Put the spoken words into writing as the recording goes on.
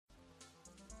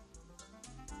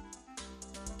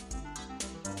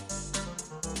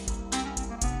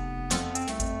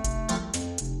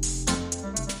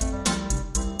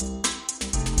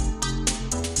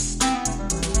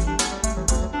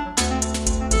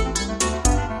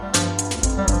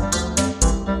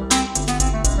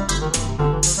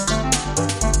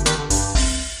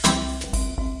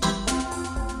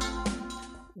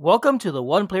Welcome to the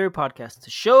One Player Podcast, the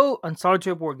show on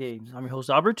solitaire board games. I'm your host,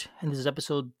 Albert, and this is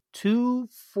episode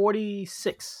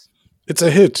 246. It's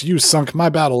a hit. You sunk my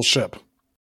battleship.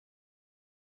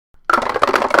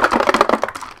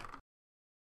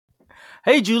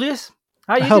 Hey, Julius.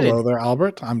 How you Hello doing? there,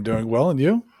 Albert. I'm doing well, and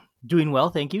you? Doing well,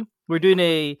 thank you. We're doing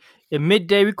a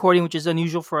midday recording, which is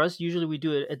unusual for us. Usually we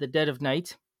do it at the dead of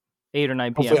night, 8 or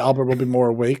 9 p.m. Hopefully Albert will be more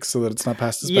awake so that it's not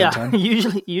past his bedtime.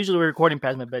 usually we're recording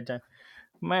past my bedtime,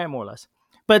 more or less.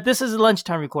 But this is a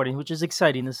lunchtime recording, which is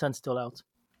exciting. The sun's still out.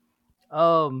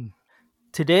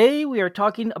 Today we are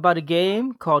talking about a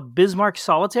game called Bismarck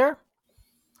Solitaire.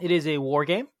 It is a war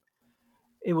game.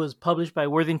 It was published by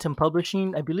Worthington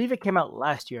Publishing. I believe it came out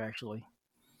last year, actually.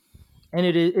 And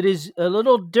it is a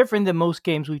little different than most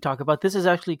games we talk about. This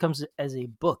actually comes as a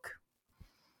book.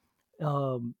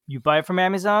 You buy it from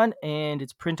Amazon, and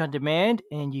it's print on demand,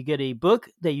 and you get a book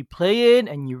that you play in,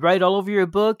 and you write all over your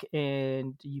book,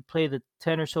 and you play the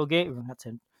 10 or so games, not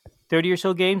 10, 30 or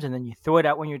so games, and then you throw it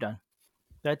out when you're done.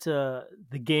 That's the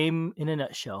game in a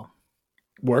nutshell.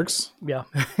 Works. Yeah.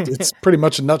 It's pretty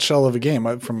much a nutshell of a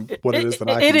game from what it is that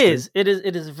I can see. It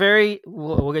is very,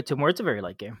 we'll get to more. It's a very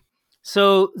light game.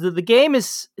 So the game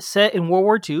is set in World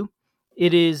War II.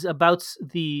 It is about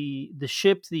the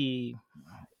ship, the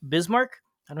Bismarck.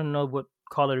 I don't know what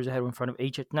call letters I had in front of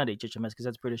not HHMS because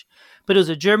that's British, but it was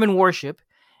a German warship,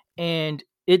 and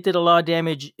it did a lot of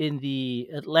damage in the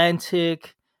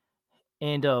Atlantic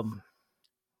and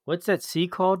what's that sea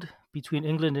called between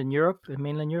England and Europe and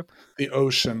mainland Europe? The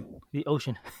ocean. The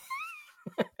ocean.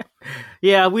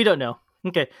 Yeah, we don't know.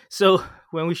 Okay, so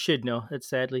when we should know, that's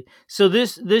sadly. So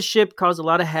this ship caused a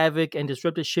lot of havoc and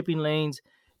disrupted shipping lanes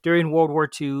during World War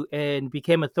II and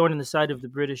became a thorn in the side of the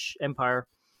British Empire.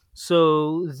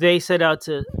 So they set out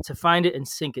to find it and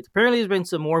sink it. Apparently there's been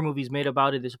some more movies made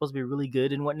about it. They're supposed to be really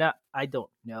good and whatnot. I don't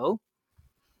know.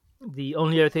 The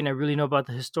only other thing I really know about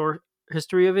the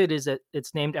history of it is that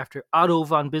it's named after Otto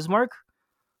von Bismarck,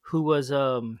 who was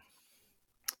some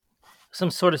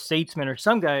sort of statesman or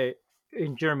some guy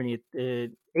in Germany,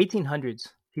 1800s.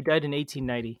 He died in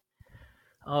 1890.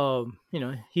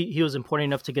 He was important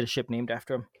enough to get a ship named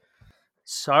after him.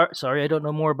 Sorry, I don't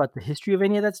know more about the history of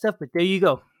any of that stuff, but there you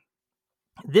go.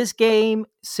 This game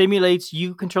simulates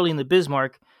you controlling the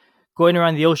Bismarck, going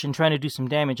around the ocean, trying to do some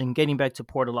damage, and getting back to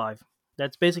port alive.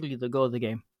 That's basically the goal of the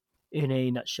game, in a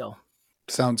nutshell.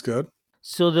 Sounds good.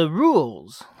 So the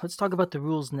rules. Let's talk about the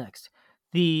rules next.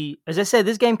 As I said,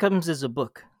 this game comes as a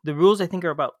book. The rules, I think, are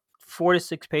about 4 to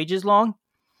 6 pages long.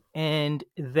 And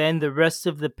then the rest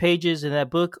of the pages in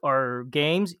that book are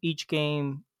games. Each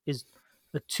game is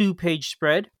a 2-page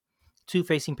spread, 2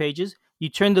 facing pages. You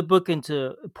turn the book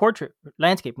into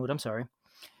landscape mode.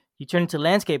 You turn it to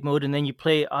landscape mode, and then you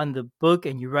play on the book,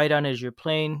 and you write on it as you're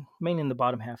playing, mainly in the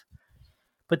bottom half.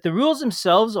 But the rules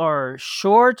themselves are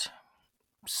short,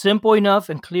 simple enough,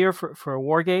 and clear for a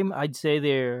war game. I'd say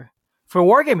for a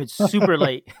war game, it's super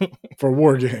light. For a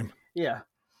war game. Yeah.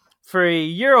 For a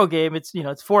Euro game,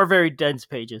 it's 4 very dense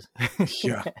pages.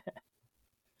 Yeah.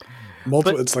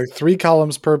 It's like 3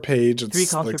 columns per page. It's 3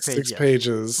 columns like per page, 6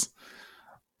 pages.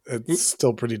 It's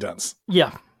still pretty dense.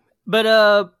 Yeah. But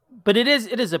it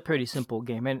is a pretty simple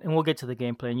game, and we'll get to the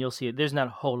gameplay, and you'll see it. There's not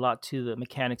a whole lot to the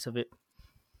mechanics of it.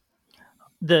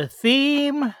 The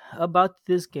theme about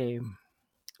this game.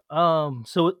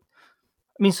 So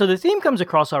the theme comes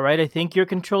across all right. I think you're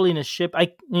controlling a ship.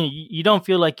 You don't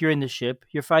feel like you're in the ship.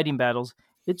 You're fighting battles.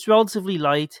 It's relatively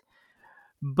light,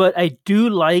 but I do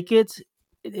like it.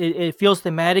 It feels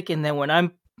thematic, and then when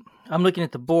I'm looking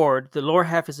at the board, the lower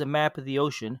half is a map of the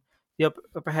ocean. The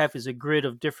upper half is a grid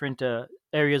of different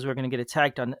areas we're going to get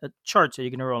attacked on, charts that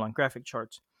you're going to roll on, graphic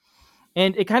charts.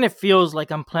 And it kind of feels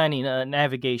like I'm planning a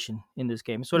navigation in this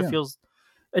game. It sort of feels,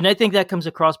 and I think that comes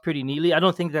across pretty neatly. I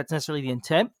don't think that's necessarily the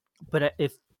intent, but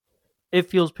it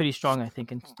feels pretty strong, I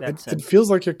think, in that sense. It feels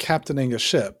like you're captaining a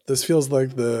ship. This feels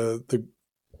like the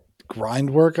grind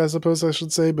work, I suppose I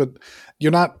should say, but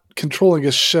you're not controlling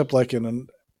a ship like in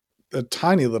a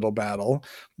tiny little battle.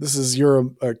 You're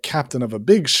a captain of a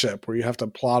big ship where you have to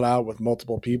plot out with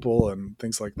multiple people and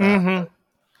things like that. Mm-hmm.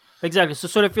 Exactly. So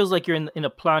it sort of feels like you're in a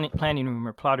planning room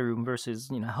or plotter room versus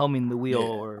helming the wheel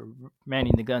or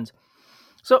manning the guns.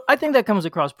 So I think that comes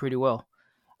across pretty well.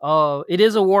 It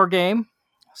is a war game,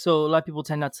 so a lot of people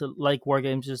tend not to like war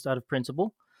games just out of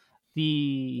principle.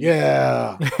 You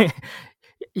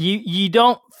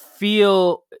don't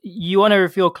feel, you won't ever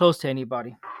feel close to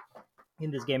anybody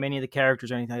in this game, any of the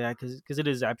characters or anything like that, because it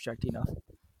is abstract enough.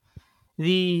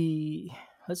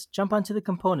 Let's jump onto the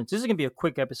components. This is gonna be a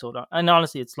quick episode, and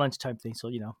honestly, it's lunchtime thing, so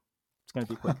It's going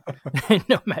to be quick,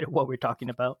 no matter what we're talking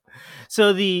about.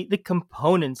 So the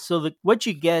components. So what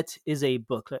you get is a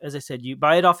book. As I said, you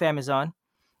buy it off Amazon.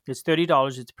 It's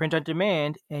 $30. It's print on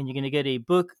demand, and you're going to get a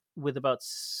book with about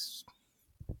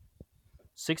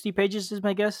 60 pages, is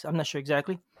my guess. I'm not sure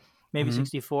exactly. Maybe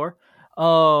 64.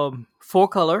 Full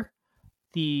color.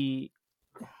 The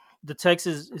text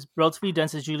is relatively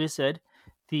dense, as Julia said.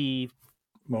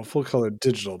 Full color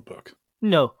digital book.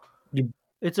 No,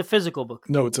 it's a physical book.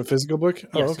 No, it's a physical book.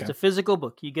 Yes, okay. It's a physical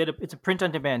book. You get it's a print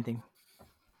on demand thing.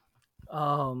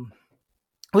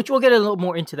 Which we'll get a little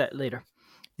more into that later.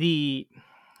 The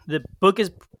book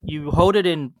is, you hold it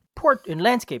in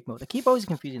landscape mode. I keep always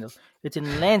confusing those. It's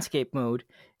in landscape mode,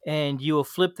 and you will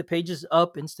flip the pages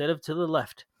up instead of to the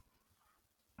left.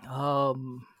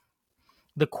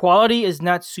 The quality is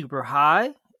not super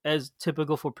high, as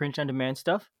typical for print on demand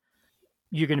stuff.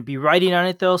 You're going to be writing on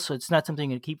it though, so it's not something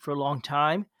you're going to keep for a long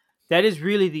time. That is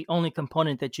really the only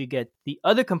component that you get. The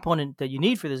other component that you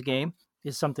need for this game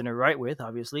is something to write with,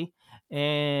 obviously,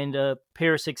 and a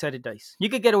pair of 6-sided dice. You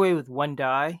could get away with one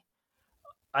die.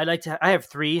 I have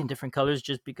 3 in different colors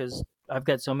just because I've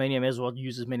got so many. I may as well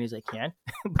use as many as I can.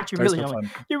 But you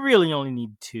really only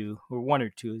need 2, or 1 or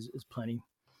 2 is plenty.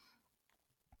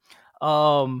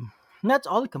 And that's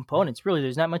all the components. Really,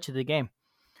 there's not much of the game.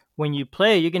 When you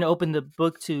play, you're going to open the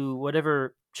book to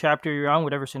whatever chapter you're on,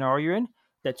 whatever scenario you're in,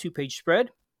 that 2-page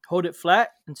spread, hold it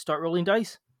flat, and start rolling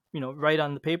dice. Write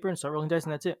on the paper and start rolling dice,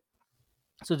 and that's it.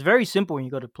 So it's very simple when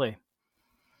you go to play.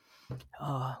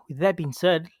 With that being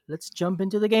said, let's jump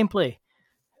into the gameplay.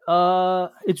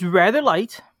 It's rather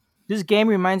light. This game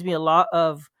reminds me a lot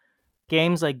of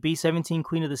games like B-17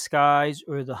 Queen of the Skies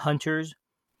or The Hunters.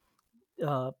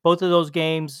 Both of those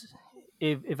games,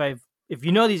 if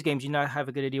you know these games, you now have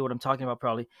a good idea what I'm talking about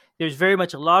probably. There's very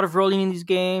much a lot of rolling in these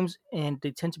games, and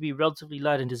they tend to be relatively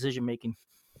light in decision making.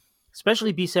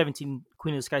 Especially B-17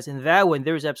 Queen of the Skies. In that one,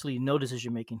 there was absolutely no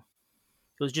decision making.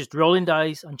 It was just rolling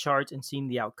dice on charts and seeing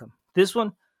the outcome. This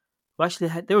one,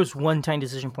 there was one tiny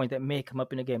decision point that may come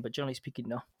up in a game, but generally speaking,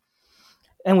 no.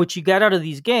 And what you got out of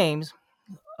these games,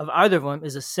 of either of them,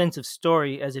 is a sense of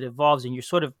story as it evolves, and you're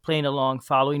sort of playing along,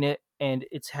 following it, and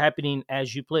it's happening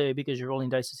as you play because you're rolling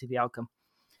dice to see the outcome.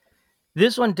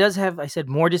 This one does have, I said,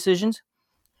 more decisions.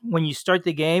 When you start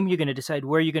the game, you're going to decide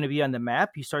where you're going to be on the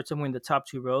map. You start somewhere in the top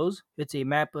 2 rows. It's a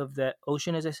map of that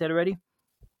ocean, as I said already,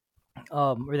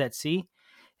 or that sea.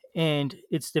 And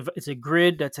it's a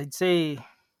grid that's, I'd say,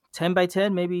 10 by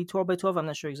 10, maybe 12 by 12. I'm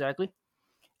not sure exactly.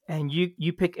 And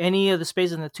you pick any of the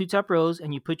spaces in the 2 top rows,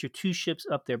 and you put your 2 ships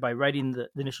up there by writing the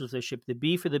initials of their ship. The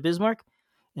B for the Bismarck,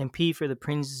 and P for the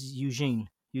Prince Eugene.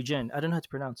 I don't know how to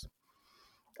pronounce.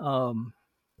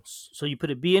 So you put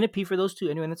a B and a P for those 2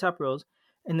 anywhere in the top rows.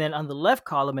 And then on the left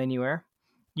column anywhere,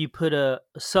 you put a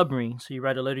submarine. So you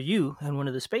write a letter U in one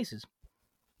of the spaces.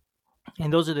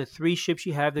 And those are the 3 ships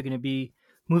you have. They're going to be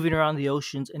moving around the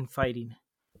oceans and fighting.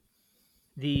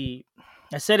 I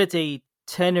said it's a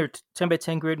 10 by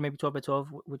 10 grid, maybe 12 by 12,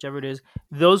 whichever it is.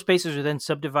 Those spaces are then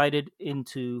subdivided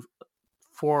into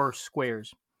 4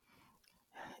 squares.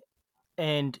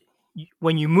 And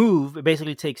when you move, it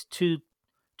basically takes two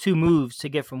moves to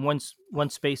get from one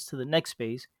space to the next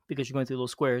space because you're going through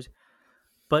those squares.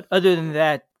 But other than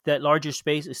that, that larger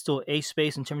space is still a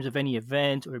space in terms of any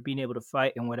event or being able to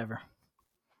fight and whatever.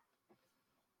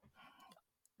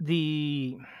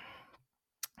 The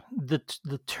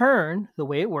turn, the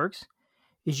way it works,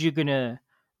 is you're going to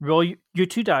roll your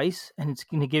 2 dice, and it's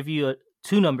going to give you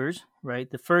 2 numbers, right?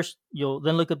 The first, you'll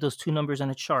then look up those 2 numbers on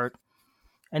a chart.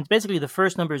 And basically the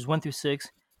first number is 1 through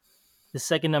 6. The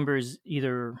second number is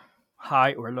either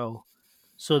high or low.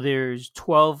 So there's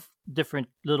 12 different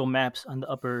little maps on the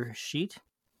upper sheet.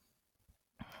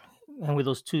 And with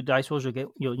those 2 dice rolls,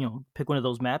 you'll pick one of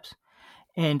those maps.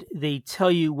 And they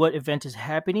tell you what event is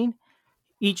happening.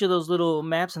 Each of those little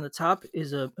maps on the top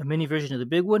is a mini version of the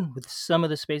big one with some of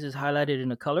the spaces highlighted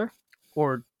in a color.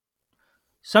 Or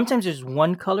sometimes there's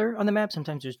one color on the map.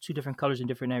 Sometimes there's 2 different colors in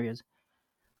different areas.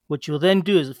 What you'll then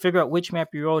do is figure out which map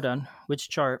you rolled on, which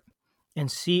chart,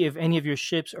 and see if any of your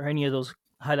ships are any of those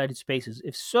highlighted spaces.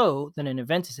 If so, then an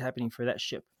event is happening for that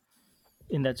ship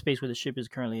in that space where the ship is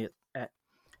currently at.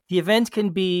 The event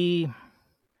can be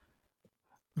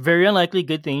very unlikely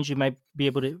good things. You might be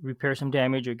able to repair some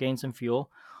damage or gain some fuel,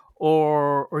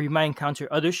 or you might encounter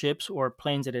other ships or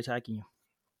planes that are attacking you.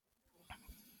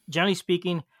 Generally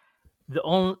speaking,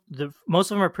 most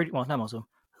of them are pretty, well, not most of them.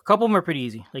 A couple of them are pretty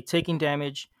easy, like taking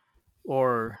damage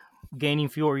or gaining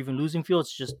fuel or even losing fuel.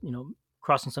 It's just,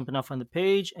 crossing something off on the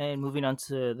page and moving on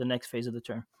to the next phase of the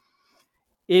turn.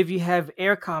 If you have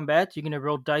air combat, you're going to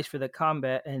roll dice for the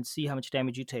combat and see how much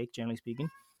damage you take, generally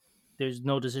speaking. there's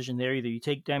no decision there. Either you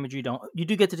take damage or you don't. You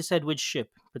do get to decide which ship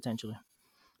potentially,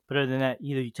 but other than that,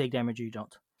 either you take damage or you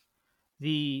don't.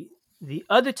 The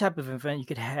other type of event you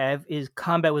could have is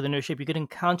combat with another ship. You could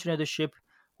encounter another ship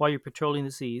while you're patrolling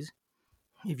the seas.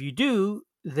 If you do,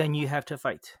 then you have to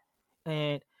fight,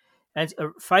 and a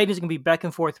fight is going to be back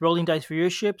and forth, rolling dice for your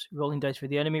ships, rolling dice for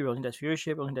the enemy, rolling dice for your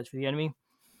ship, rolling dice for the enemy,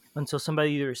 until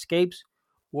somebody either escapes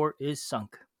or is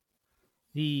sunk.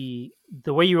 The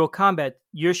way you roll combat,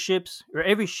 your ships or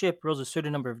every ship rolls a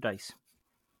certain number of dice.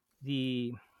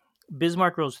 The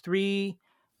Bismarck rolls 3,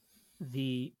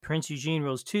 the Prince Eugene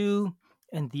rolls 2,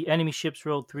 and the enemy ships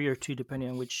roll 3 or 2 depending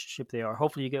on which ship they are.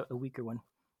 Hopefully you get a weaker one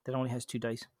that only has 2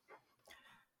 dice.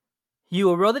 You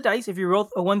will roll the dice. If you roll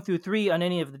a 1 through 3 on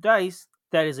any of the dice,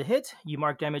 that is a hit. You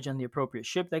mark damage on the appropriate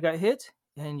ship that got hit,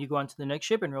 and you go on to the next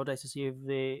ship and roll dice to see if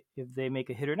they make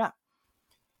a hit or not.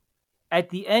 At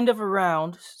the end of a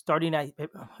round, starting at,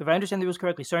 if I understand the rules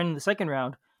correctly, starting in the second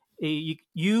round,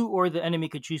 you or the enemy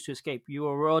could choose to escape. You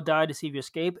will roll a die to see if you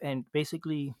escape, and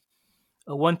basically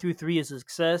a 1 through 3 is a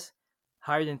success,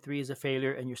 higher than 3 is a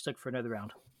failure, and you're stuck for another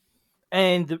round.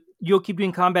 And you'll keep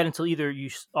doing combat until either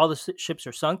all the ships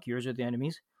are sunk, yours or the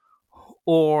enemy's,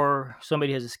 or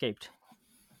somebody has escaped.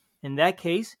 In that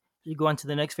case, you go on to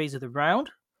the next phase of the round,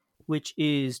 which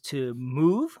is to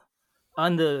move.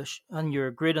 On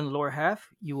your grid on the lower half,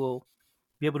 you will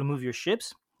be able to move your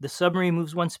ships. The submarine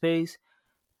moves 1 space,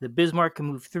 the Bismarck can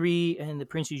move 3, and the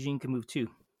Prince Eugene can move 2.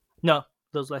 No,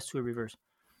 those last 2 are reversed.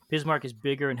 Bismarck is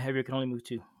bigger and heavier, can only move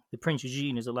 2. The Prince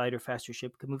Eugene is a lighter, faster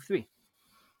ship, can move 3.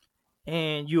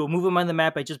 And you will move them on the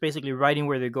map by just basically writing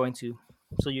where they're going to.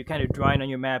 So you're kind of drawing on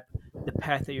your map the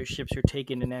path that your ships are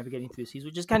taking and navigating through the seas,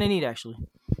 which is kind of neat, actually.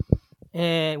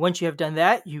 And once you have done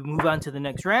that, you move on to the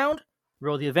next round,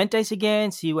 roll the event dice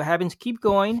again, see what happens, keep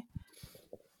going.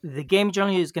 The game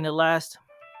generally is going to last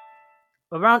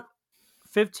around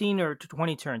 15 or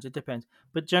 20 turns. It depends.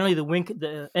 But generally,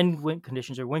 the end win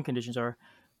conditions are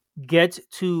get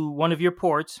to one of your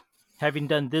ports, having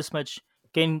done this much,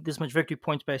 gain this much victory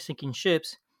points by sinking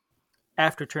ships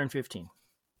after turn 15.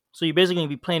 So you're basically going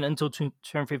to be playing until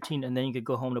turn 15, and then you could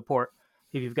go home to port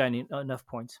if you've got enough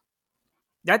points.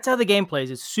 That's how the game plays.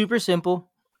 It's super simple.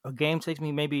 A game takes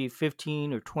me maybe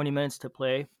 15 or 20 minutes to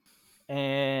play,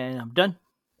 and I'm done.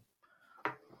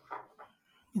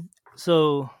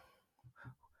 So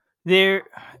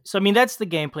I mean, that's the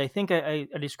gameplay. I think I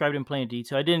described it in plenty of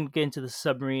detail. I didn't get into the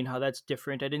submarine, how that's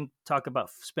different. I didn't talk about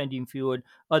spending fuel and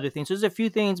other things. There's a few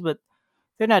things, but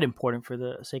they're not important for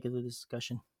the sake of the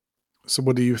discussion. So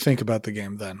what do you think about the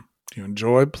game then? Do you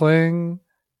enjoy playing?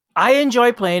 I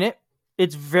enjoy playing it.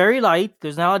 It's very light.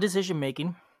 There's not a lot of decision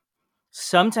making.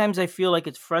 Sometimes I feel like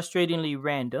it's frustratingly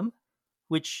random,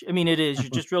 which, I mean, it is. You're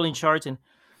just rolling charts and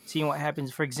seeing what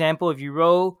happens. For example, if you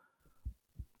roll,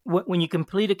 when you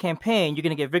complete a campaign, you're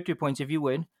going to get victory points if you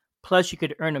win. Plus, you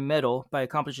could earn a medal by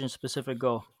accomplishing a specific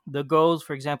goal. The goals,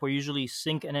 for example, are usually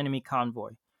sink an enemy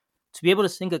convoy. To be able to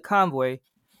sink a convoy,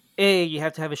 A, you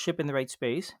have to have a ship in the right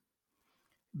space.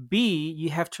 B, you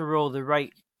have to roll the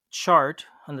right chart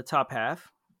on the top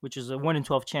half, which is a 1 in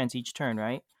 12 chance each turn,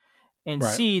 right? And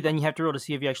right. C, then you have to roll to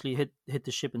see if you actually hit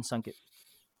the ship and sunk it.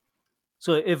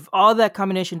 So if all that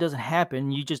combination doesn't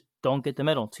happen, you just don't get the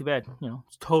medal. Too bad.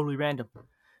 It's totally random.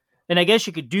 And I guess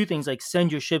you could do things like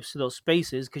send your ships to those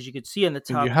spaces, because you could see on the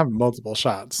top. And you have multiple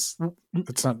shots.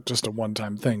 It's not just a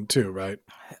one-time thing too, right?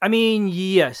 I mean,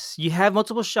 yes, you have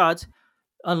multiple shots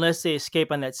unless they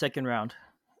escape on that second round.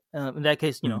 In that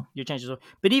case, your chances are.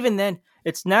 But even then,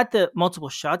 it's not the multiple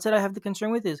shots that I have the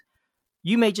concern with. Is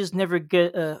you may just never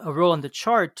get a roll on the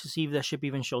chart to see if that ship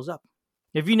even shows up.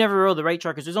 If you never roll the right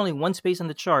chart, because there's only one space on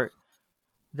the chart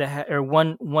or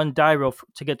one die roll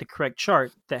to get the correct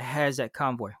chart that has that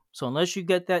convoy. So unless you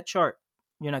get that chart,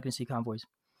 you're not going to see convoys.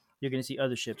 You're going to see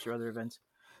other ships or other events.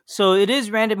 So it is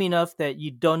random enough that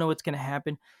you don't know what's going to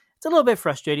happen. It's a little bit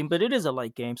frustrating, but it is a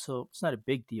light game, so it's not a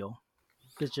big deal.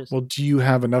 It's just, well, do you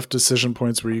have enough decision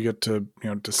points where you get to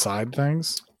decide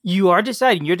things? You are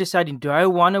deciding. You're deciding, do I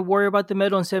want to worry about the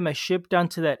medal and send my ship down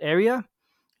to that area?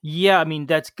 Yeah, I mean,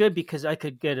 that's good because I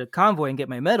could get a convoy and get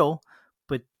my medal,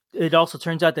 but it also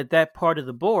turns out that part of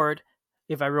the board,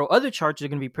 if I roll other charts, are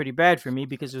going to be pretty bad for me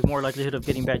because there's more likelihood of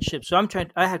getting bad ships. So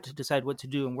I have to decide what to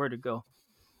do and where to go.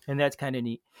 And that's kind of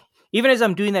neat. Even as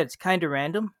I'm doing that, it's kind of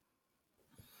random.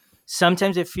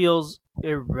 Sometimes it feels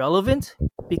irrelevant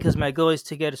because my goal is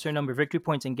to get a certain number of victory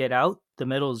points and get out. The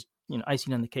medal is,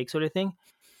 icing on the cake sort of thing.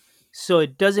 So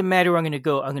it doesn't matter where I'm going to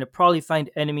go. I'm going to probably find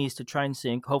enemies to try and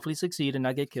sink, hopefully succeed and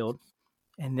not get killed,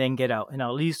 and then get out. And I'll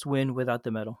at least win without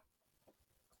the medal.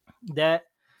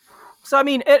 So, I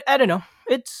mean, I don't know.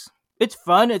 It's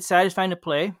fun. It's satisfying to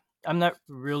play. I'm not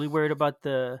really worried about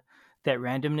that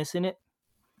randomness in it.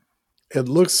 It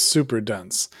looks super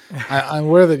dense. I'm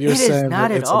aware that you're It is saying not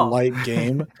that at it's a all. light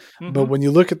game, but Hmm. when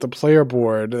you look at the player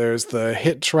board, there's the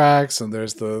hit tracks and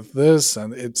there's the this,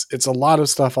 and it's a lot of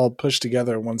stuff all pushed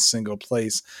together in one single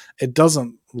place. It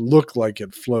doesn't look like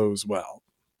it flows well,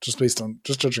 just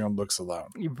judging on looks alone.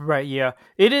 Right, yeah.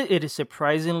 It is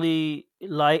surprisingly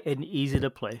light and easy to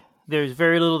play. There's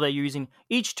very little that you're using.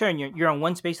 Each turn you're on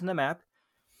one space in the map.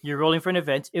 You're rolling for an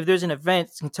event. If there's an event,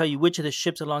 it can tell you which of the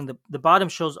ships along the bottom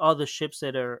shows all the ships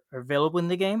that are available in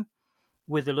the game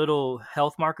with the little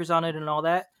health markers on it and all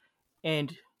that.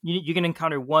 And you can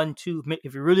encounter one, two,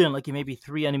 if you're really unlucky, maybe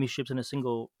three enemy ships in a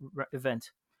single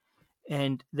event.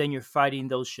 And then you're fighting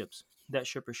those ships, that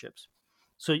ship or ships.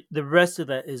 So the rest of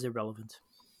that is irrelevant.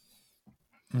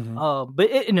 Mhm.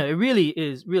 But it really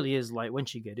is light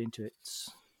once you get into it.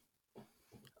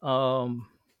 Um,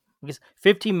 I guess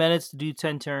 15 minutes to do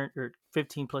 10 turn or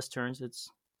 15 plus turns.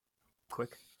 It's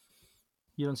quick.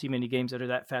 You don't see many games that are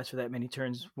that fast for that many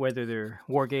turns, whether they're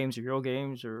war games or Euro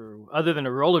games or other than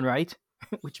a roll and write,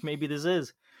 which maybe this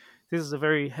is. This is a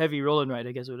very heavy roll and write,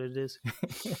 I guess what it is.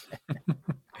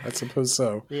 I suppose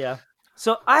so. Yeah.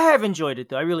 So I have enjoyed it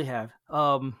though. I really have.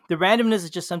 The randomness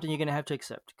is just something you're gonna have to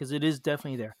accept because it is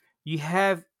definitely there. You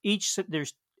have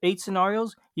there's 8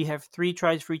 scenarios. You have 3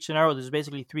 tries for each scenario. There's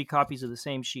basically 3 copies of the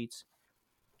same sheets.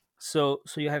 So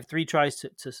you have 3 tries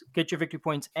to get your victory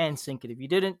points and sync it. If you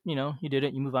didn't, you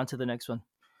didn't. You move on to the next one.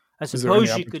 I Is there any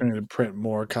suppose you could. opportunity to print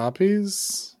more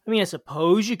copies? I mean, I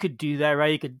suppose you could do that,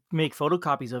 right? You could make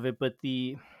photocopies of it, but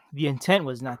the intent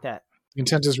was not that. The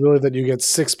intent is really that you get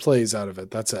 6 plays out of it.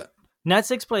 That's it. Not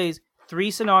 6 plays, 3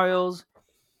 scenarios.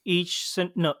 8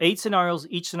 scenarios.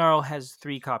 Each scenario has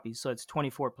 3 copies, so it's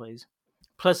 24 plays,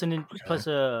 plus plus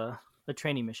a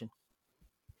training mission.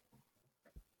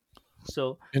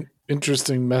 So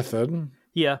Interesting method.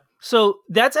 yeah, so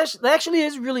that actually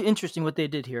is really interesting what they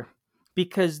did here,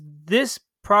 because this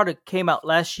product came out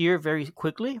last year very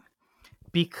quickly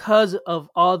because of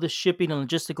all the shipping and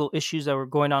logistical issues that were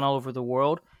going on all over the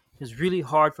world. It's really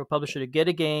hard for a publisher to get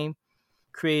a game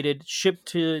created, shipped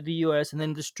to the US, and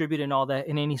then distributed and all that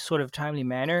in any sort of timely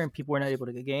manner, and people were not able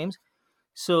to get games.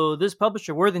 So this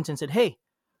publisher Worthington said, "Hey,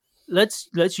 let's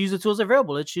use the tools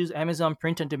available. Let's use Amazon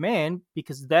Print on Demand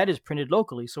because that is printed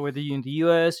locally. So whether you're in the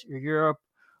US or Europe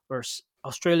or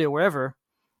Australia, wherever,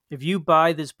 if you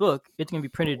buy this book, it's going to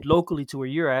be printed locally to where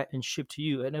you're at and shipped to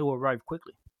you, and it will arrive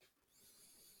quickly."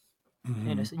 Mm-hmm.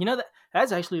 And I said,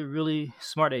 that's actually a really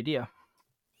smart idea.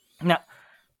 Now,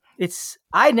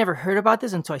 I never heard about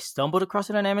this until I stumbled across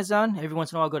it on Amazon. Every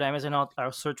once in a while, I'll go to Amazon.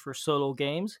 I'll search for solo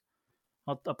games.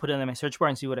 I'll put it in my search bar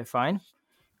and see what I find.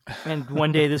 And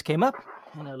one day this came up,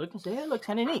 and I looked and said, "Hey, it looks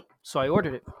kind of neat." So I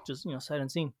ordered it, just sight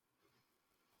unseen.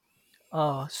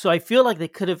 So I feel like they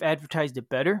could have advertised it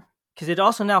better, because it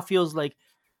also now feels like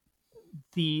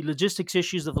the logistics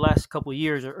issues of the last couple of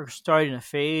years are starting to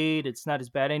fade. It's not as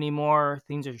bad anymore.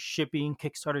 Things are shipping,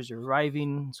 Kickstarters are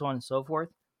arriving, so on and so forth.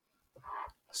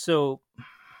 So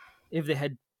if they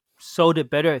had sold it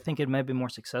better, I think it might have been more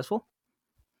successful.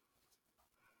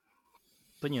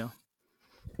 But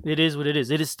it is what it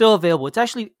is. It is still available.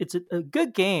 It's a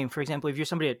good game. For example, if you're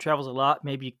somebody that travels a lot,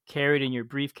 maybe you carry it in your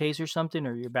briefcase or something,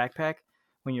 or your backpack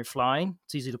when you're flying.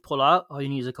 It's easy to pull out. All you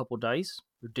need is a couple dice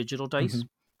or digital dice.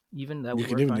 Mm-hmm. Even that you would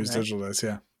can work even fine, use right? digital dice,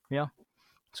 yeah. Yeah.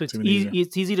 So it's easy.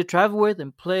 It's easy to travel with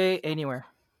and play anywhere,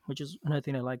 which is another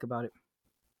thing I like about it.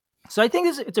 So I think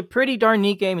it's a pretty darn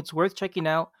neat game. It's worth checking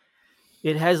out.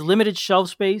 It has limited shelf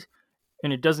space,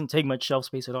 and it doesn't take much shelf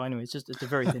space at all. Anyway, it's a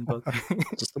very thin book.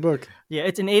 Just a book. Yeah,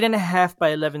 it's an 8.5 by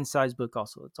 11 size book.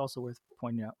 Also, it's also worth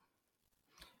pointing out.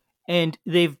 And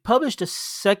they've published a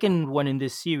second one in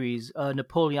this series, a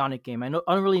Napoleonic game. I don't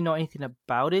really know anything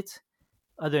about it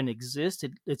other than exist.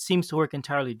 It seems to work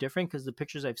entirely different because the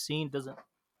pictures I've seen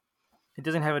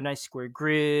doesn't have a nice square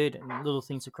grid and little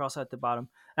things to cross at the bottom.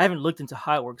 I haven't looked into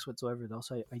how it works whatsoever though,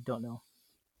 so I don't know.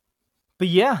 But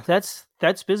yeah, that's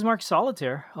Bismarck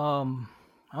Solitaire. I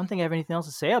don't think I have anything else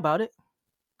to say about it.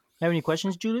 Have any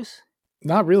questions, Julius?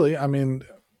 Not really. I mean,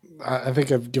 I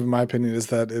think I've given my opinion is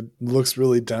that it looks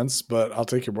really dense, but I'll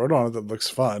take your word on it. That looks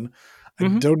fun. I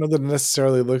don't know that it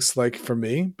necessarily looks like for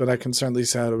me, but I can certainly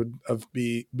see how it would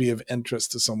be of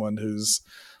interest to someone who's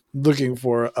looking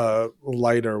for a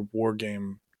lighter war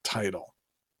game title.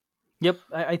 Yep,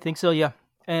 I think so. Yeah,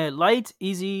 light,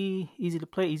 easy to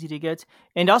play, easy to get,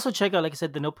 and also check out, like I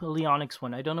said, the Napoleonics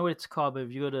one. I don't know what it's called, but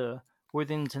if you go to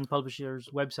Worthington Publishers'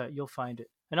 website, you'll find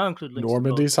it, and I'll include links.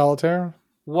 Normandy Solitaire,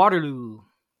 Waterloo,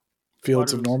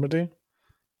 Fields of Normandy.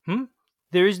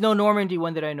 There is no Normandy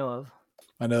one that I know of.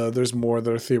 I know there's more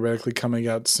that are theoretically coming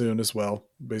out soon as well,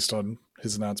 based on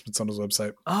his announcements on his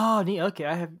website. Oh, neat. Okay,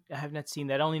 I have not seen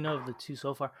that. I only know of the 2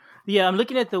 so far. Yeah, I'm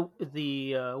looking at the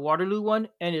Waterloo one,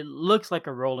 and it looks like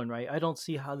a roll and write. I don't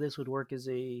see how this would work as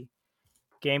a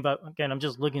game, but again, I'm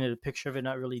just looking at a picture of it,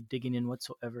 not really digging in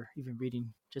whatsoever, even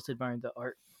reading, just admiring the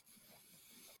art.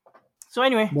 So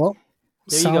anyway, Well,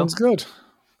 there you sounds go. good.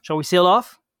 Shall we sail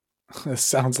off? It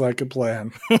sounds like a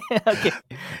plan. Okay.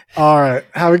 All right.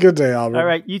 Have a good day, Albert. All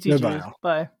right. You too, Goodbye Julius. now.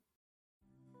 Bye.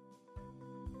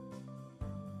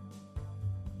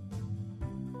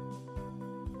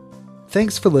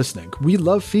 Thanks for listening. We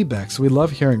love feedback, so we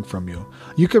love hearing from you.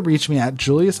 You can reach me at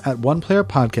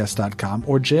julius@oneplayerpodcast.com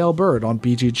or JLBird on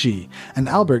BGG, and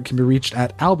Albert can be reached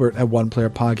at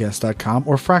albert@oneplayerpodcast.com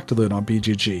or Fractaloon on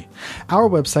BGG. Our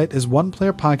website is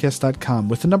oneplayerpodcast.com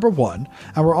with the number 1,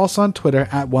 and we're also on Twitter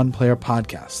at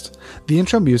oneplayerpodcast. The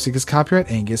intro music is copyright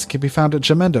Angus, can be found at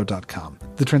jamendo.com.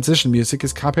 The transition music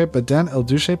is copyright by Dan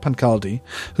Elduce Pancaldi,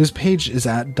 whose page is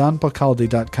at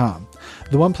donpancaldi.com.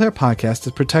 The One Player Podcast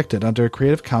is protected under a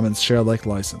Creative Commons share-alike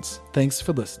license. Thanks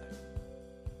for listening.